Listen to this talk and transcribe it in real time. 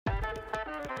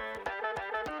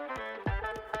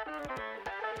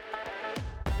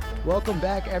Welcome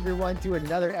back, everyone, to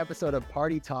another episode of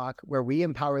Party Talk, where we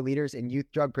empower leaders in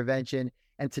youth drug prevention.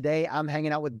 And today I'm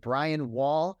hanging out with Brian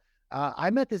Wall. I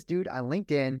met this dude on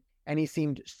LinkedIn, and he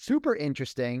seemed super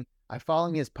interesting. I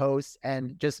follow his posts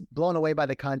and just blown away by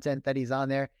the content that he's on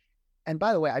there. And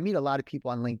by the way, I meet a lot of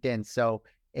people on LinkedIn. So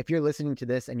if you're listening to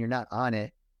this and you're not on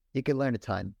it, you can learn a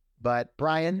ton. But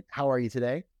Brian, how are you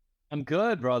today? I'm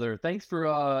good, brother. Thanks for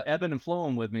ebbing and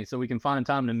flowing with me so we can find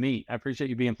time to meet. I appreciate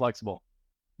you being flexible.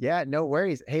 Yeah, no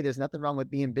worries. Hey, there's nothing wrong with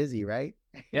being busy, right?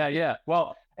 Yeah.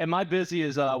 Well, and my busy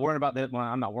is worrying about that. Well,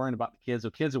 I'm not worrying about the kids.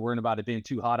 The kids are worrying about it being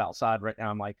too hot outside right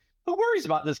now. I'm like, who worries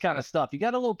about this kind of stuff? You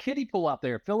got a little kiddie pool out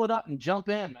there. Fill it up and jump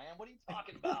in, man. What are you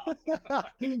talking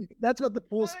about? That's what the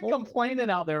pool's I'm for.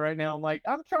 complaining out there right now. I'm like,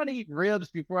 I'm trying to eat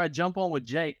ribs before I jump on with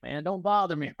Jake, man. Don't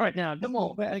bother me right now. Come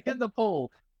on, man. Get in the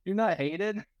pool. You're not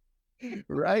hated.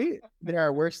 Right? There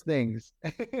are worse things.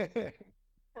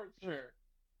 For sure.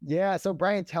 Yeah. So,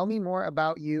 Brian, tell me more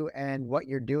about you and what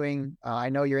you're doing. I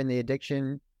know you're in the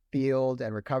addiction field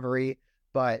and recovery,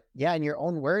 but yeah, in your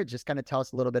own words, just kind of tell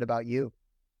us a little bit about you.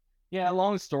 Yeah,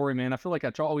 long story, man. I feel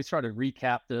like always try to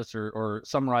recap this or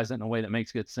summarize it in a way that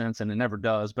makes good sense, and it never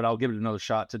does, but I'll give it another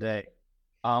shot today.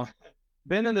 Um,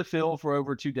 been in the field for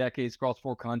over 2 decades across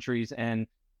 4 countries, and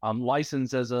I'm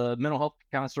licensed as a mental health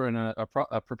counselor and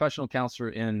a professional counselor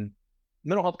in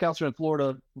mental health counselor in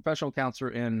Florida, professional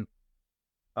counselor in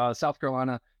South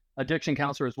Carolina, addiction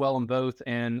counselor as well in both,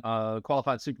 and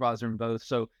qualified supervisor in both.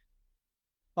 So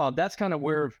that's kind of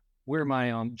where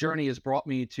my journey has brought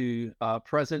me to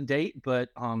present date. But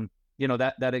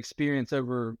that experience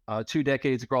over 2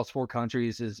 decades across 4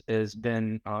 countries has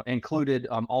been included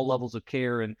all levels of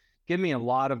care and give me a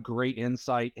lot of great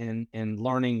insight in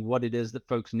learning what it is that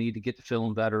folks need to get to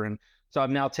feeling better. And so I've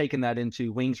now taken that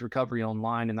into Wings Recovery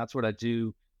Online, and that's what I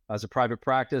do as a private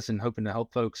practice, and hoping to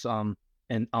help folks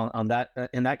and on that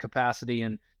in that capacity,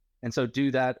 and so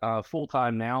do that full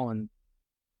time now, and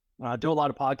do a lot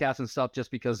of podcasts and stuff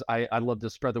just because I love to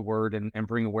spread the word and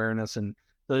bring awareness. And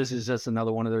so this is just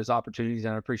another one of those opportunities,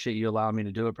 and I appreciate you allowing me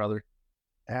to do it, brother.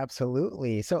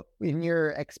 Absolutely. So, in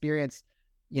your experience,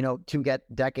 to get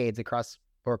decades across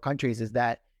 4 countries, is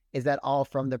that all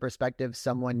from the perspective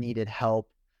someone needed help,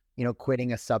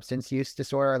 quitting a substance use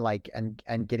disorder, like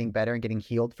and getting better and getting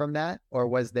healed from that, or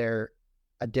was there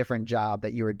a different job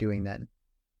that you were doing then?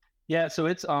 Yeah, so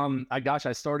it's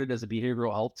I started as a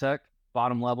behavioral health tech,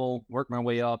 bottom level, worked my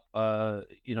way up,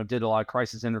 did a lot of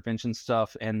crisis intervention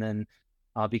stuff, and then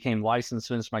became licensed,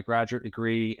 finished my graduate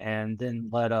degree, and then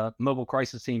led a mobile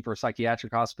crisis team for a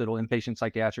psychiatric hospital, inpatient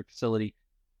psychiatric facility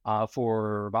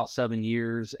for about 7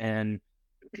 years, and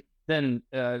then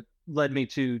led me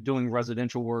to doing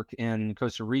residential work in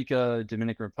Costa Rica,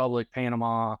 Dominican Republic,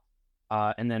 Panama,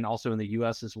 and then also in the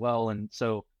U.S. as well. And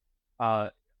so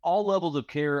all levels of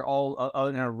care, all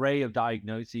an array of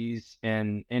diagnoses,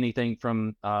 and anything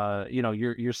from,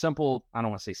 your simple, I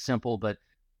don't want to say simple, but,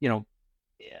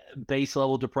 base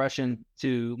level depression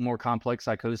to more complex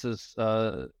psychosis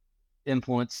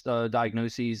influenced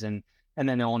diagnoses, and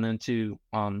then on into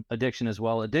addiction as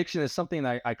well. Addiction is something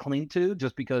that I cling to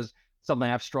just because something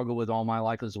I've struggled with all my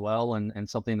life as well, and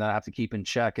something that I have to keep in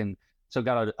check. And so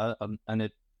got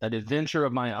an adventure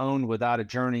of my own without a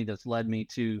journey that's led me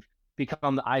to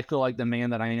become, I feel like, the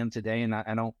man that I am today. And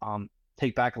I don't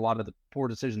take back a lot of the poor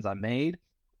decisions I made.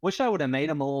 Wish I would have made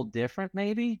them a little different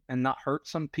maybe and not hurt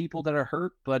some people that are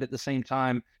hurt. But at the same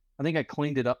time, I think I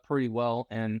cleaned it up pretty well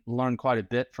and learned quite a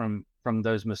bit from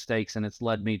those mistakes. And it's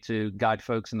led me to guide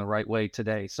folks in the right way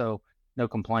today. So no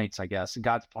complaints, I guess.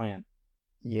 God's plan.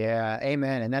 Yeah,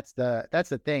 amen. And that's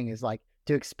the thing, is like,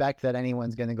 to expect that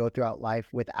anyone's going to go throughout life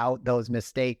without those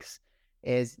mistakes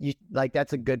is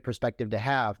that's a good perspective to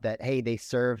have, that, hey, they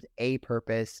served a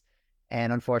purpose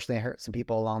and unfortunately hurt some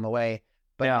people along the way.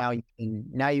 But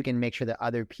now you can make sure that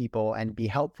other people and be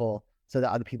helpful so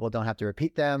that other people don't have to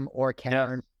repeat them or can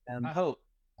learn from them. I hope.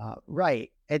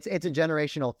 Right. It's a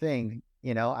generational thing.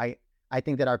 I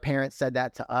think that our parents said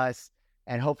that to us,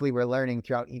 and hopefully we're learning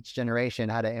throughout each generation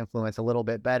how to influence a little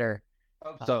bit better.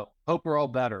 So hope we're all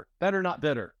better. Better, not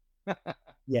bitter.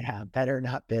 Yeah, better,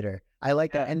 not bitter. I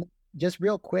like that. And just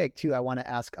real quick too, I want to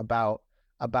ask about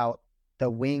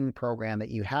the Wing program that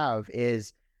you have.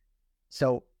 Is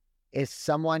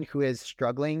someone who is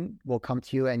struggling will come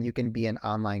to you and you can be an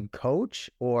online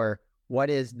coach, or what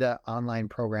is the online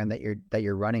program that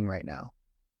you're running right now?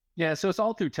 Yeah, so it's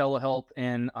all through telehealth,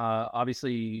 and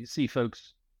obviously see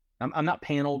folks. I'm not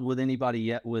paneled with anybody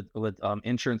yet with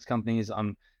insurance companies.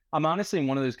 I'm honestly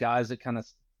one of those guys that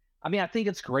I think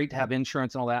it's great to have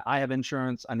insurance and all that. I have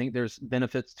insurance. I think there's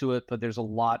benefits to it, but there's a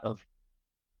lot of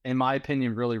in my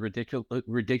opinion, really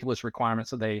ridiculous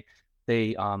requirements that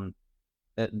they um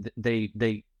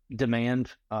they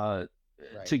demand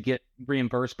to get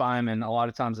reimbursed by them, and a lot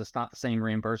of times it's not the same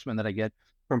reimbursement that I get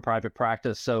from private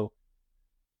practice. So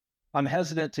I'm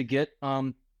hesitant to get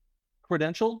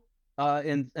credentialed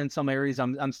in some areas.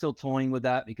 I'm still toying with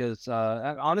that because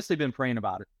I've honestly been praying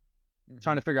about it,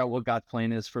 trying to figure out what God's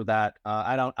plan is for that.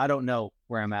 I don't know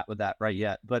where I'm at with that right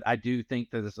yet, but I do think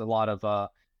that there's a lot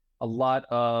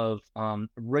of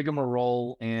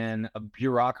rigmarole and a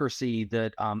bureaucracy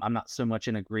that I'm not so much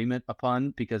in agreement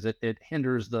upon, because it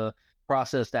hinders the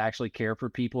process to actually care for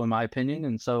people, in my opinion.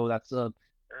 And so that's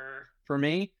for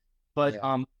me. But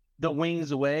the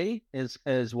wings away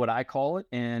is what I call it,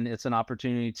 and it's an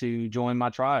opportunity to join my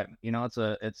tribe. You know,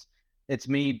 it's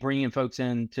me bringing folks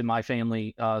into my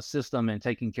family system and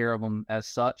taking care of them as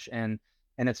such, and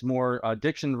it's more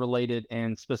addiction related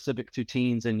and specific to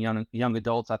teens and young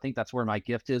adults. I think that's where my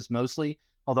gift is mostly.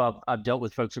 Although I've dealt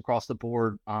with folks across the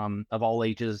board of all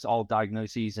ages, all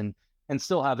diagnoses, and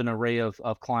still have an array of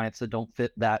clients that don't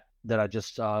fit that I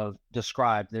just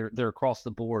described. They're across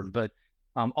the board, but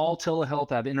all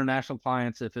telehealth. I have international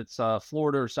clients. If it's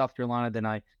Florida or South Carolina, then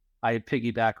I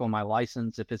piggyback on my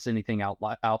license. If it's anything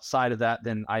outside of that,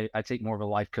 then I take more of a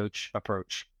life coach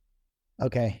approach.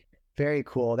 Okay. Very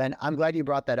cool. Then I'm glad you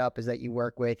brought that up, is that you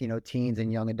work with, teens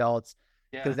and young adults,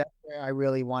 because that's where I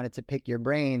really wanted to pick your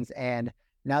brains. And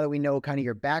now that we know kind of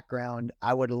your background,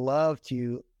 I want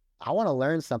to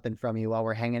learn something from you while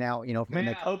we're hanging out, Man,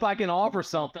 I hope I can offer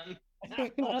something.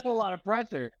 That's a lot of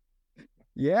pressure.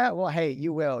 Yeah. Well, hey,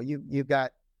 you will. You've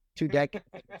got 2 decades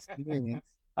of experience.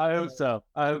 I hope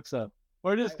so.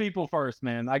 We're just people first,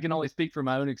 man. I can only speak from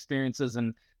my own experiences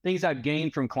and things I've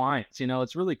gained from clients.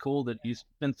 It's really cool that you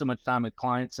spend so much time with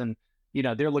clients, and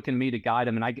they're looking to me to guide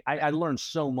them. And I learn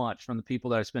so much from the people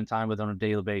that I spend time with on a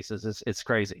daily basis. It's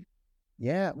crazy.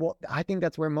 Yeah. Well, I think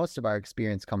that's where most of our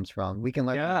experience comes from. We can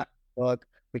learn from a book,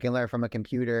 we can learn from a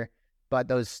computer, but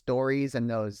those stories and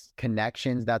those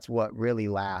connections, that's what really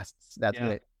lasts. That's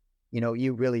what,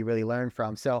 you really, really learn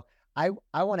from. So I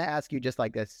want to ask you just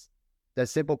like this, the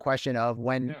simple question of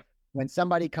when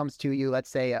somebody comes to you, let's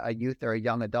say a youth or a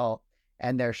young adult,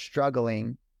 and they're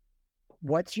struggling,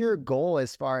 what's your goal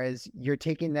as far as you're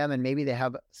taking them and maybe they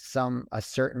have a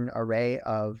certain array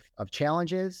of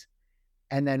challenges?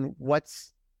 And then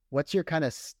what's your kind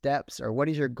of steps, or what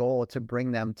is your goal to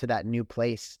bring them to that new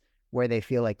place where they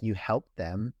feel like you helped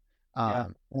them?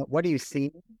 What do you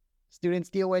see students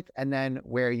deal with, and then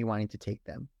where are you wanting to take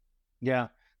them? Yeah.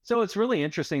 So it's really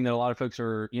interesting that a lot of folks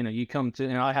are, you come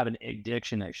to, I have an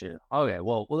addiction issue. Okay,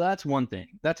 well, that's one thing.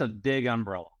 That's a big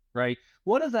umbrella, right?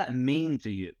 What does that mean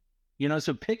to you?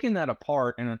 So picking that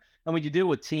apart, and when you deal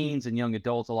with teens and young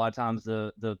adults, a lot of times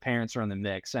the parents are in the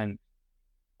mix, and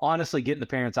honestly, getting the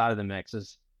parents out of the mix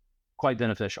is quite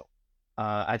beneficial.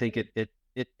 I think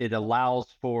it allows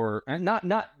for, and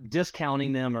not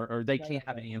discounting them or they can't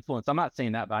have any influence. I'm not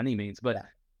saying that by any means,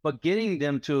 but getting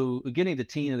the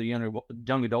teen or the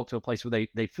young adult to a place where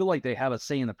they feel like they have a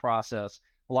say in the process.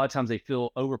 A lot of times they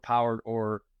feel overpowered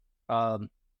or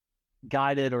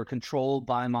guided or controlled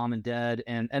by mom and dad,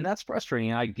 and that's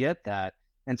frustrating. I get that.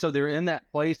 And so they're in that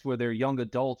place where they're young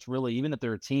adults, really, even if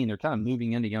they're a teen, they're kind of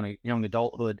moving into young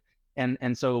adulthood.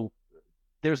 And so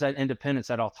there's that independence,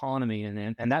 that autonomy,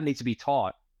 and that needs to be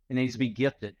taught. It needs to be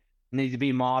gifted. It needs to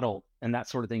be modeled, and that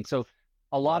sort of thing. So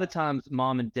a lot of times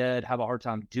mom and dad have a hard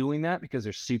time doing that because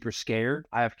they're super scared.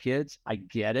 I have kids. I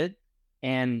get it.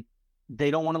 And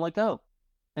they don't want to let go.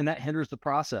 And that hinders the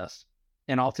process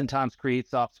and oftentimes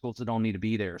creates obstacles that don't need to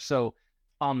be there. So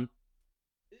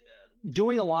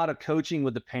doing a lot of coaching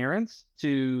with the parents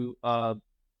to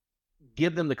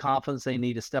give them the confidence they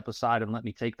need to step aside and let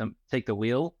me take the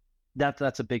wheel.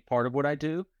 That's a big part of what I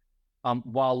do,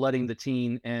 while letting the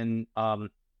teen and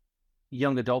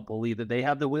young adult believe that they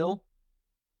have the will.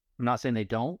 I'm not saying they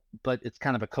don't, but it's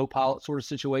kind of a co-pilot sort of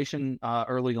situation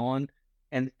early on,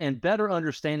 and better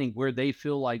understanding where they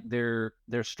feel like their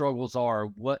struggles are,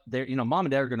 what they're, mom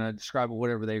and dad are going to describe it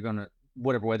whatever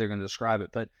way they're going to describe it,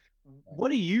 but what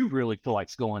do you really feel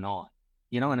like's going on?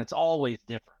 And it's always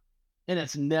different, and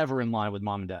it's never in line with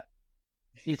mom and dad.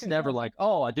 It's never like,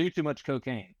 oh, I do too much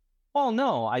cocaine. Oh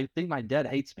no, I think my dad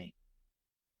hates me.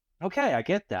 Okay, I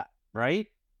get that, right?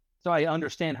 So I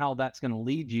understand how that's going to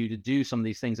lead you to do some of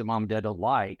these things that mom and dad don't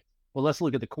like. Well, let's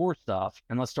look at the core stuff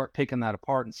and let's start picking that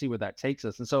apart and see where that takes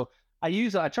us. And so I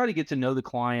try to get to know the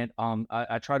client.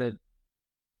 I try to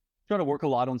work a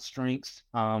lot on strengths.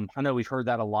 I know we've heard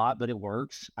that a lot, but it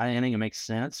works. I think it makes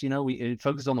sense. We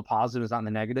focus on the positives, not the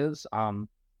negatives,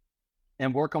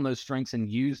 and work on those strengths and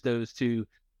use those to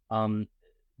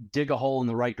dig a hole in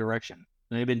the right direction.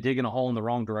 And they've been digging a hole in the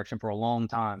wrong direction for a long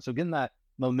time. So getting that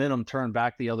momentum turned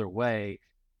back the other way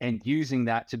and using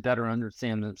that to better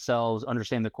understand themselves,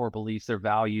 understand their core beliefs, their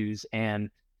values, and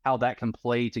how that can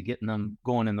play to getting them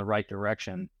going in the right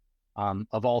direction,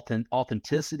 of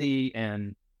authenticity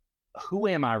and who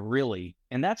am I really?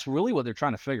 And that's really what they're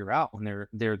trying to figure out when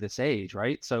they're this age,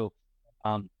 right? So,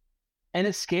 and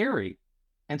it's scary.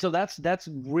 And so that's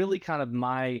really kind of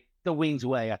the Wings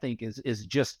way, I think, is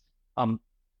just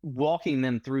walking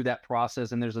them through that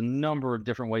process. And there's a number of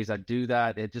different ways I do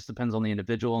that. It just depends on the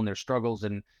individual and their struggles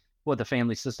and what the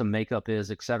family system makeup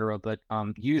is, et cetera. But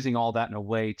using all that in a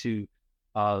way to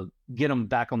get them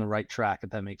back on the right track,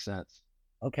 if that makes sense.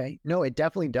 Okay. No, it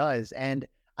definitely does. And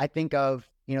I think of,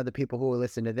 the people who will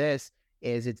listen to this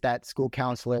it's that school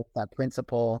counselor, that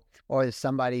principal, or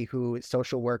somebody who is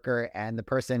social worker and the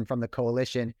person from the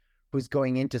coalition who's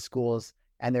going into schools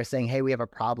and they're saying, hey, we have a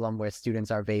problem where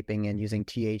students are vaping and using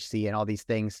THC and all these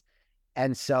things.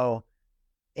 And so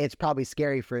it's probably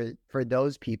scary for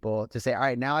those people to say, all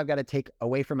right, now I've got to take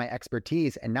away from my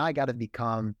expertise and now I got to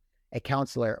become a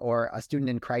counselor or a student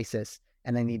in crisis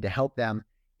and I need to help them.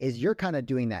 You're kind of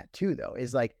doing that too, though,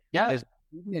 like, yeah, there's a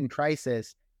student in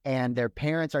crisis and their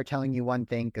parents are telling you one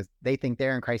thing because they think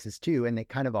they're in crisis too, and they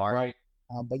kind of are. Right.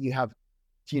 But you have,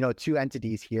 two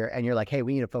entities here, and you're like, hey,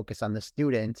 we need to focus on the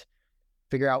student,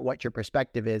 figure out what your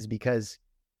perspective is, because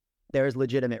there's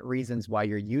legitimate reasons why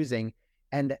you're using.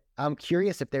 And I'm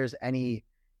curious if there's any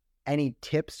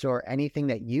tips or anything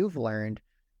that you've learned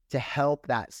to help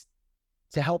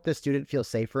the student feel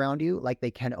safe around you, like they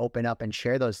can open up and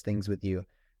share those things with you.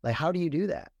 Like, how do you do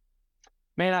that?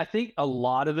 Man, I think a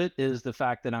lot of it is the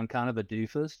fact that I'm kind of a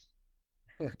doofus.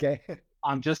 Okay.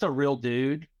 I'm just a real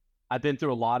dude. I've been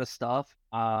through a lot of stuff.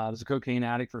 I was a cocaine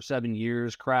addict for 7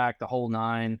 years, crack, the whole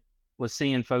nine, was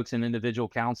seeing folks in individual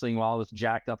counseling while I was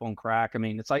jacked up on crack. I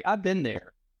mean, it's like, I've been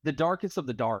there, the darkest of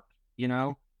the dark,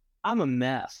 I'm a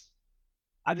mess.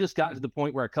 I've just gotten to the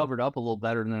point where I covered up a little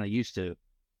better than I used to.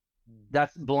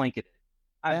 That's blanketed.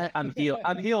 I'm healed.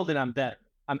 I'm healed and I'm better.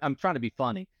 I'm trying to be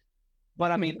funny.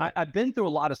 But I mean, I've been through a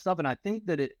lot of stuff, and I think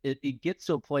that it gets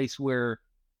to a place where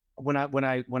when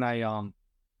I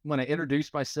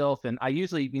introduce myself, and I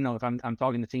usually, if I'm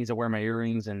talking to teens, I wear my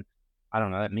earrings, and I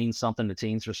don't know, that means something to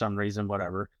teens for some reason,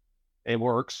 whatever. It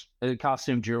works.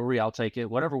 Costume jewelry, I'll take it.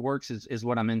 Whatever works is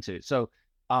what I'm into. So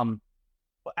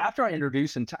after I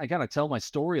introduce and I kind of tell my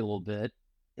story a little bit,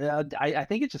 I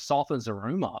think it just softens the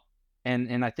room up.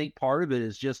 And I think part of it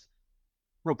is just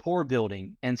rapport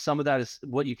building, and some of that is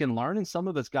what you can learn, and some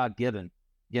of it's God-given,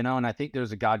 and I think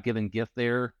there's a God-given gift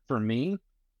there for me.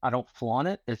 I don't flaunt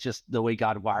it. It's just the way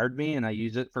God wired me, and I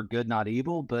use it for good, not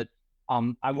evil. But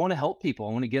I want to help people.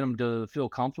 I want to get them to feel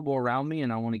comfortable around me,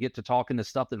 and I want to get to talking to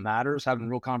stuff that matters, having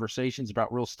real conversations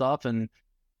about real stuff, and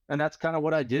that's kind of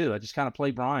what I do. I just kind of play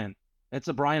Brian. It's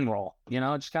a Brian role,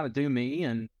 I just kind of do me,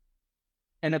 and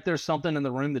if there's something in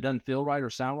the room that doesn't feel right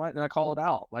or sound right, then I call it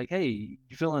out. Like, hey,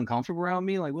 you feel uncomfortable around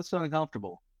me? Like, what's so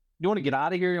uncomfortable? You want to get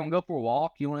out of here? You want to go for a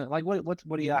walk? You want to, like,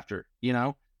 what are you after?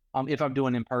 If I'm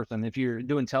doing in person, if you're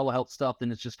doing telehealth stuff,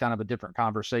 then it's just kind of a different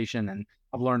conversation. And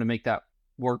I've learned to make that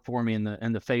work for me in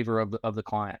the favor of the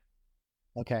client.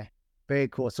 Okay. Very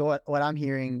cool. So what I'm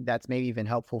hearing that's maybe even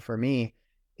helpful for me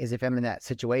is if I'm in that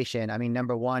situation, I mean,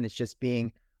 number one, it's just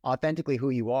being authentically who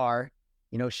you are,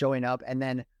 showing up, and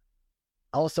then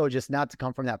also just not to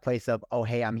come from that place of, oh,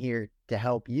 hey, I'm here to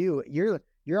help you. You're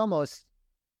almost,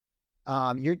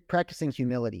 you're practicing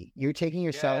humility. You're taking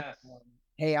yourself, yes.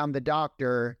 Hey, I'm the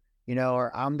doctor,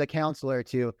 or I'm the counselor,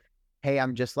 to, hey,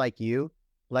 I'm just like you.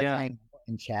 Let's hang out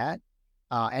and chat.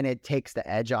 And it takes the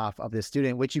edge off of the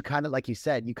student, which you kind of, like you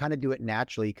said, you kind of do it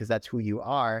naturally because that's who you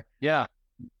are. Yeah.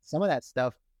 Some of that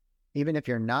stuff, even if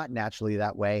you're not naturally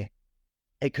that way,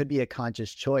 it could be a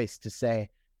conscious choice to say,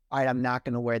 all right, I'm not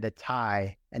going to wear the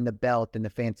tie and the belt and the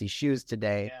fancy shoes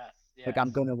today. Yes. Like, I'm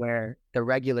going to wear the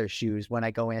regular shoes when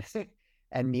I go in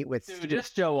and meet with Dude,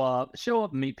 just show up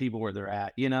and meet people where they're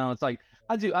at. It's like,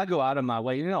 I go out of my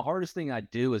way. The hardest thing I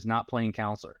do is not playing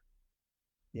counselor.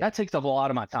 Yeah. That takes up a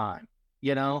lot of my time,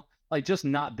 like just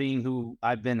not being who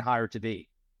I've been hired to be.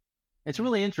 It's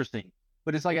really interesting,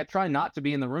 but it's like, I try not to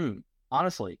be in the room,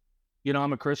 honestly.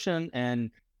 I'm a Christian, and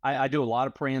I do a lot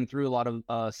of praying through a lot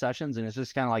of sessions, and it's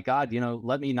just kind of like, God,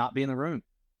 let me not be in the room.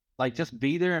 Like, just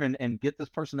be there and get this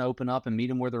person to open up and meet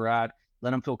them where they're at.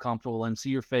 Let them feel comfortable, let them see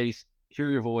your face,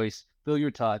 hear your voice, feel your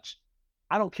touch.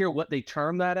 I don't care what they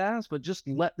term that as, but just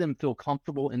let them feel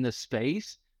comfortable in this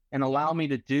space and allow me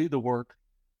to do the work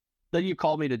that you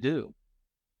called me to do.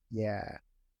 Yeah,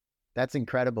 that's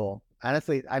incredible.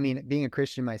 Honestly, I mean, being a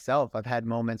Christian myself, I've had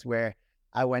moments where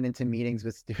I went into meetings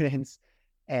with students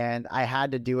and I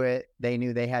had to do it. They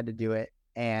knew they had to do it.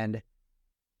 And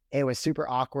it was super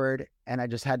awkward. And I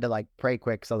just had to like pray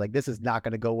quick. So like, this is not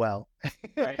going to go well.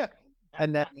 Right.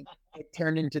 And then it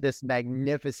turned into this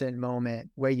magnificent moment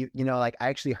where like I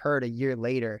actually heard a year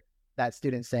later that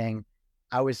student saying,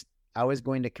 I was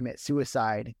going to commit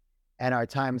suicide, and our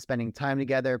time spending time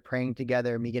together, praying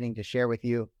together, me getting to share with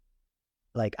you,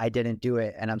 like I didn't do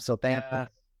it. And I'm so thankful.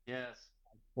 Yes.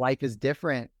 Life is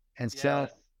different. And so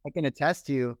Yes. I can attest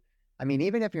to you, I mean,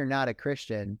 even if you're not a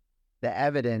Christian, the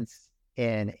evidence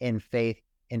in faith,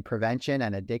 in prevention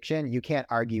and addiction, you can't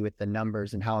argue with the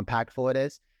numbers and how impactful it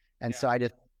is. And so I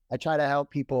try to help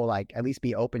people like at least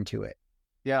be open to it.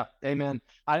 Yeah, amen.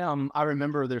 I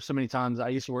remember there's so many times I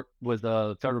used to work with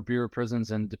Federal Bureau of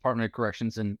Prisons and Department of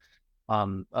Corrections in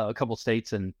a couple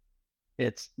states, and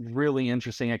it's really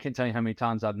interesting. I can't tell you how many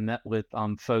times I've met with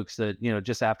folks that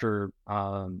just after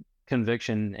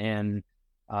conviction and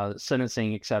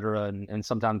sentencing, et cetera, and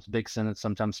sometimes big sentence,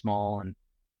 sometimes small,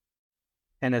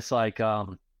 and it's like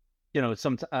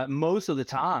most of the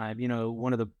time,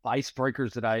 one of the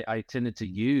icebreakers that I tended to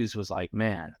use was like,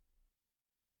 man,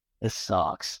 this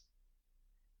sucks.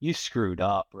 You screwed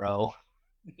up, bro.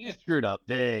 You screwed up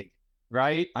big,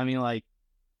 right? I mean, like,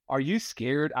 are you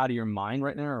scared out of your mind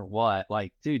right now or what?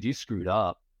 Like, dude, you screwed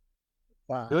up.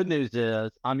 Wow. Good news is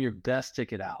I'm your best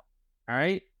ticket out. All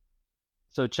right.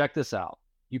 So check this out.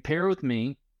 You pair with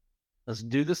me. Let's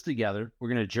do this together. We're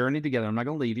going to journey together. I'm not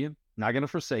going to leave you. I'm not going to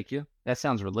forsake you. That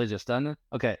sounds religious, doesn't it?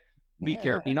 Okay. Be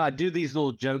careful. I do these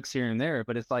little jokes here and there,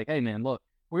 but it's like, hey, man, look,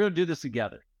 we're going to do this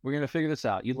together. We're going to figure this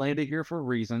out. You landed here for a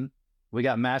reason. We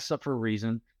got matched up for a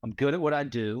reason. I'm good at what I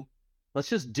do. Let's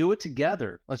just do it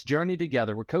together. Let's journey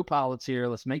together. We're co-pilots here.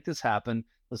 Let's make this happen.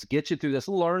 Let's get you through this.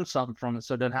 Learn something from it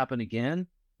so it doesn't happen again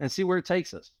and see where it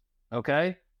takes us.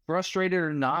 Okay? Frustrated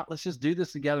or not, let's just do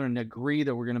this together and agree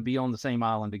that we're going to be on the same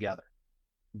island together.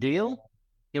 Deal?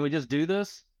 Can we just do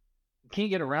this?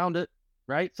 Can't get around it,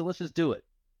 right? So let's just do it.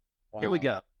 Wow. Here we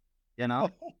go.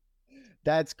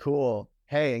 That's cool.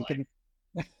 Hey, and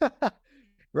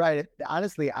right.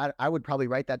 Honestly, I would probably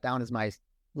write that down as my,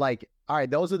 like, all right,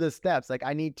 those are the steps. Like,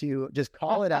 I need to just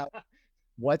call it out.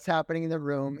 What's happening in the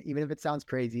room, even if it sounds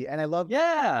crazy. And I love,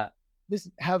 just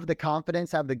have the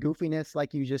confidence, have the goofiness,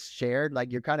 like you just shared.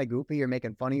 Like, you're kind of goofy. You're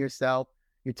making fun of yourself.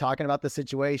 You're talking about the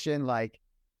situation. Like,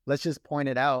 let's just point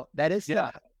it out. That is,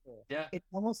 it's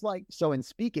almost like, so in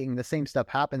speaking, the same stuff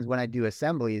happens when I do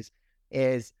assemblies.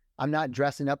 Is I'm not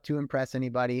dressing up to impress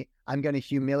anybody. I'm going to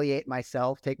humiliate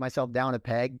myself, take myself down a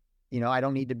peg. I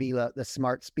don't need to be the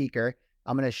smart speaker.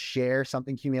 I'm going to share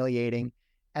something humiliating.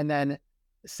 And then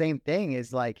same thing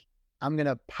is like, I'm going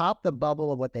to pop the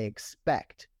bubble of what they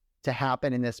expect to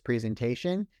happen in this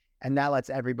presentation. And that lets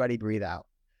everybody breathe out.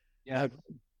 Yeah.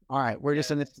 All right. We're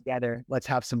just in this together. Let's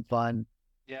have some fun.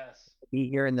 Yes. Be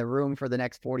here in the room for the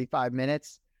next 45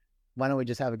 minutes. Why don't we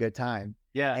just have a good time?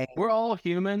 Yeah. And we're all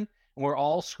human. We're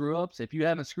all screw ups. If you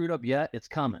haven't screwed up yet, it's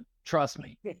coming. Trust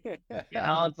me.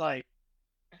 It's like,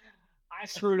 I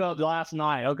screwed up last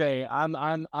night. Okay, I'm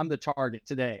the target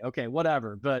today. Okay,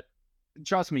 whatever. But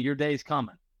trust me, your day's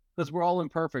coming because we're all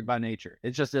imperfect by nature.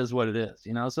 It just is what it is,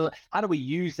 So how do we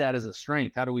use that as a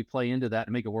strength? How do we play into that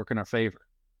and make it work in our favor?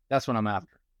 That's what I'm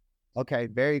after. Okay,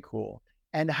 very cool.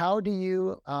 And how do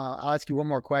you? I'll ask you one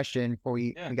more question before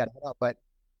we got to head up. But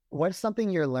what's something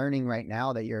you're learning right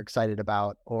now that you're excited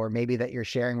about, or maybe that you're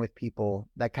sharing with people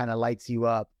that kind of lights you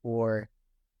up, or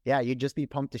you'd just be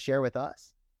pumped to share with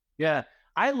us? Yeah,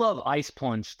 I love ice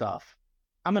plunge stuff.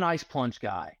 I'm an ice plunge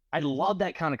guy. I love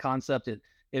that kind of concept.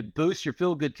 It boosts your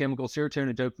feel-good chemicals, serotonin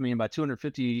and dopamine, by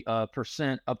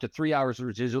 250% up to 3 hours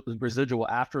residual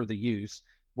after the use,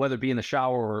 whether it be in the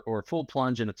shower or full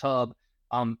plunge in a tub.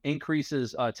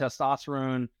 Increases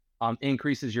testosterone,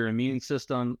 increases your immune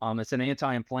system. It's an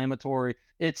anti-inflammatory.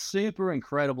 It's super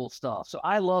incredible stuff. So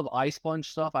I love ice plunge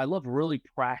stuff. I love really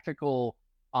practical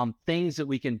things that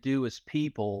we can do as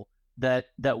people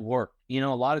that work. A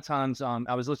lot of times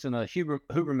I was listening to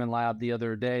Huberman Lab the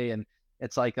other day, and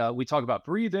it's like we talk about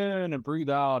breathe in and breathe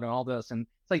out and all this, and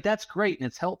it's like that's great and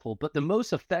it's helpful, but the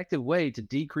most effective way to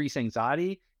decrease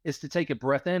anxiety is to take a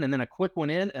breath in and then a quick one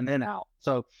in and then out.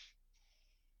 So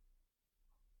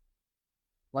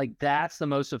like that's the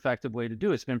most effective way to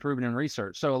do it. It's been proven in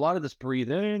research. So a lot of this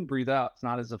breathe in, breathe out, it's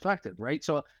not as effective, right?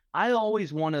 So I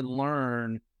always want to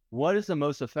learn what is the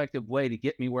most effective way to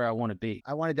get me where I want to be.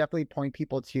 I want to definitely point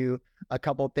people to a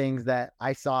couple of things that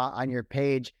I saw on your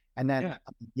page, and then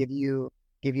give you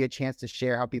a chance to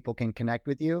share how people can connect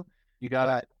with you. You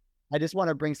got it. I just want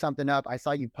to bring something up. I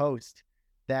saw you post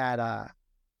that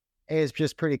is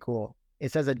just pretty cool.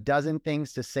 It says a dozen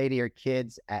things to say to your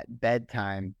kids at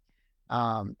bedtime.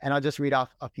 And I'll just read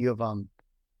off a few of them.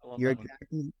 You're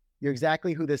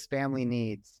exactly who this family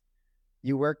needs.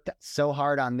 You worked so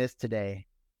hard on this today.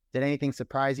 Did anything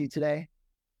surprise you today?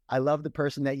 I love the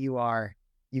person that you are.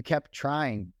 You kept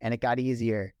trying and it got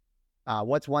easier.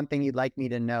 What's one thing you'd like me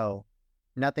to know?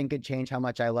 Nothing could change how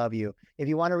much I love you. If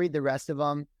you want to read the rest of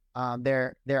them,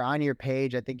 they're on your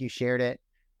page. I think you shared it.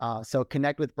 So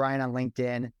connect with Brian on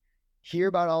LinkedIn. Hear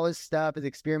about all his stuff, his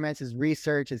experiments, his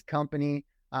research, his company.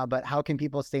 But how can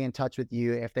people stay in touch with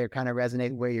you if they're kind of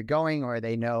resonate where you're going, or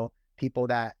they know people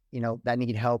that, that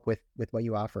need help with what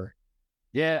you offer?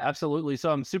 Yeah, absolutely.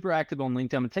 So I'm super active on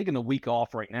LinkedIn. I'm taking a week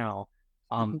off right now.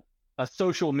 A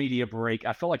social media break.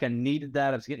 I feel like I needed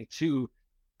that. I was getting too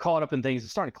caught up in things.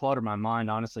 It's starting to clutter my mind,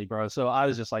 honestly, bro. So I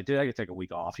was just like, dude, I could take a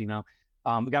week off, We got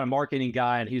a marketing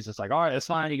guy and he's just like, all right, that's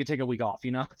fine. You can take a week off,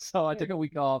 So I took a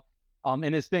week off.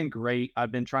 And it's been great.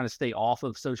 I've been trying to stay off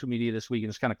of social media this week and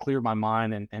just kind of clear my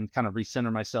mind and kind of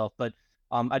recenter myself. But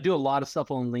I do a lot of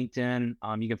stuff on LinkedIn.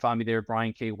 You can find me there,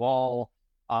 Brian K. Wall.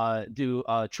 Do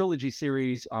a trilogy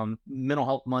series, Mental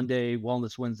Health Monday,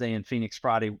 Wellness Wednesday, and Phoenix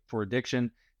Friday for addiction.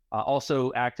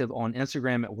 Also active on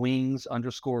Instagram at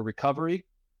wings_recovery,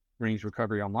 Wings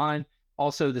Recovery Online.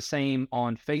 Also the same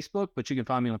on Facebook, but you can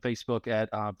find me on Facebook at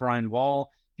Brian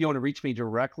Wall. If you want to reach me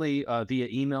directly via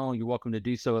email, you're welcome to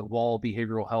do so at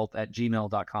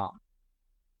wallbehavioralhealth@gmail.com.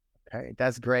 Okay,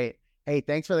 that's great. Hey,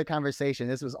 thanks for the conversation.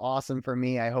 This was awesome for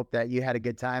me. I hope that you had a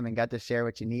good time and got to share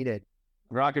what you needed.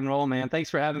 Rock and roll, man. Thanks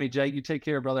for having me, Jake. You take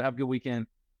care, brother. Have a good weekend.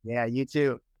 Yeah, you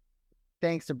too.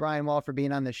 Thanks to Brian Wall for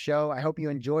being on the show. I hope you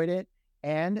enjoyed it,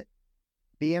 and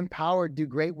be empowered. Do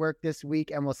great work this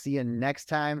week, and we'll see you next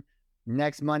time,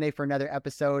 next Monday for another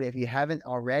episode. If you haven't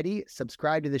already,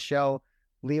 subscribe to the show,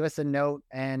 leave us a note,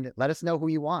 and let us know who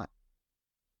you want.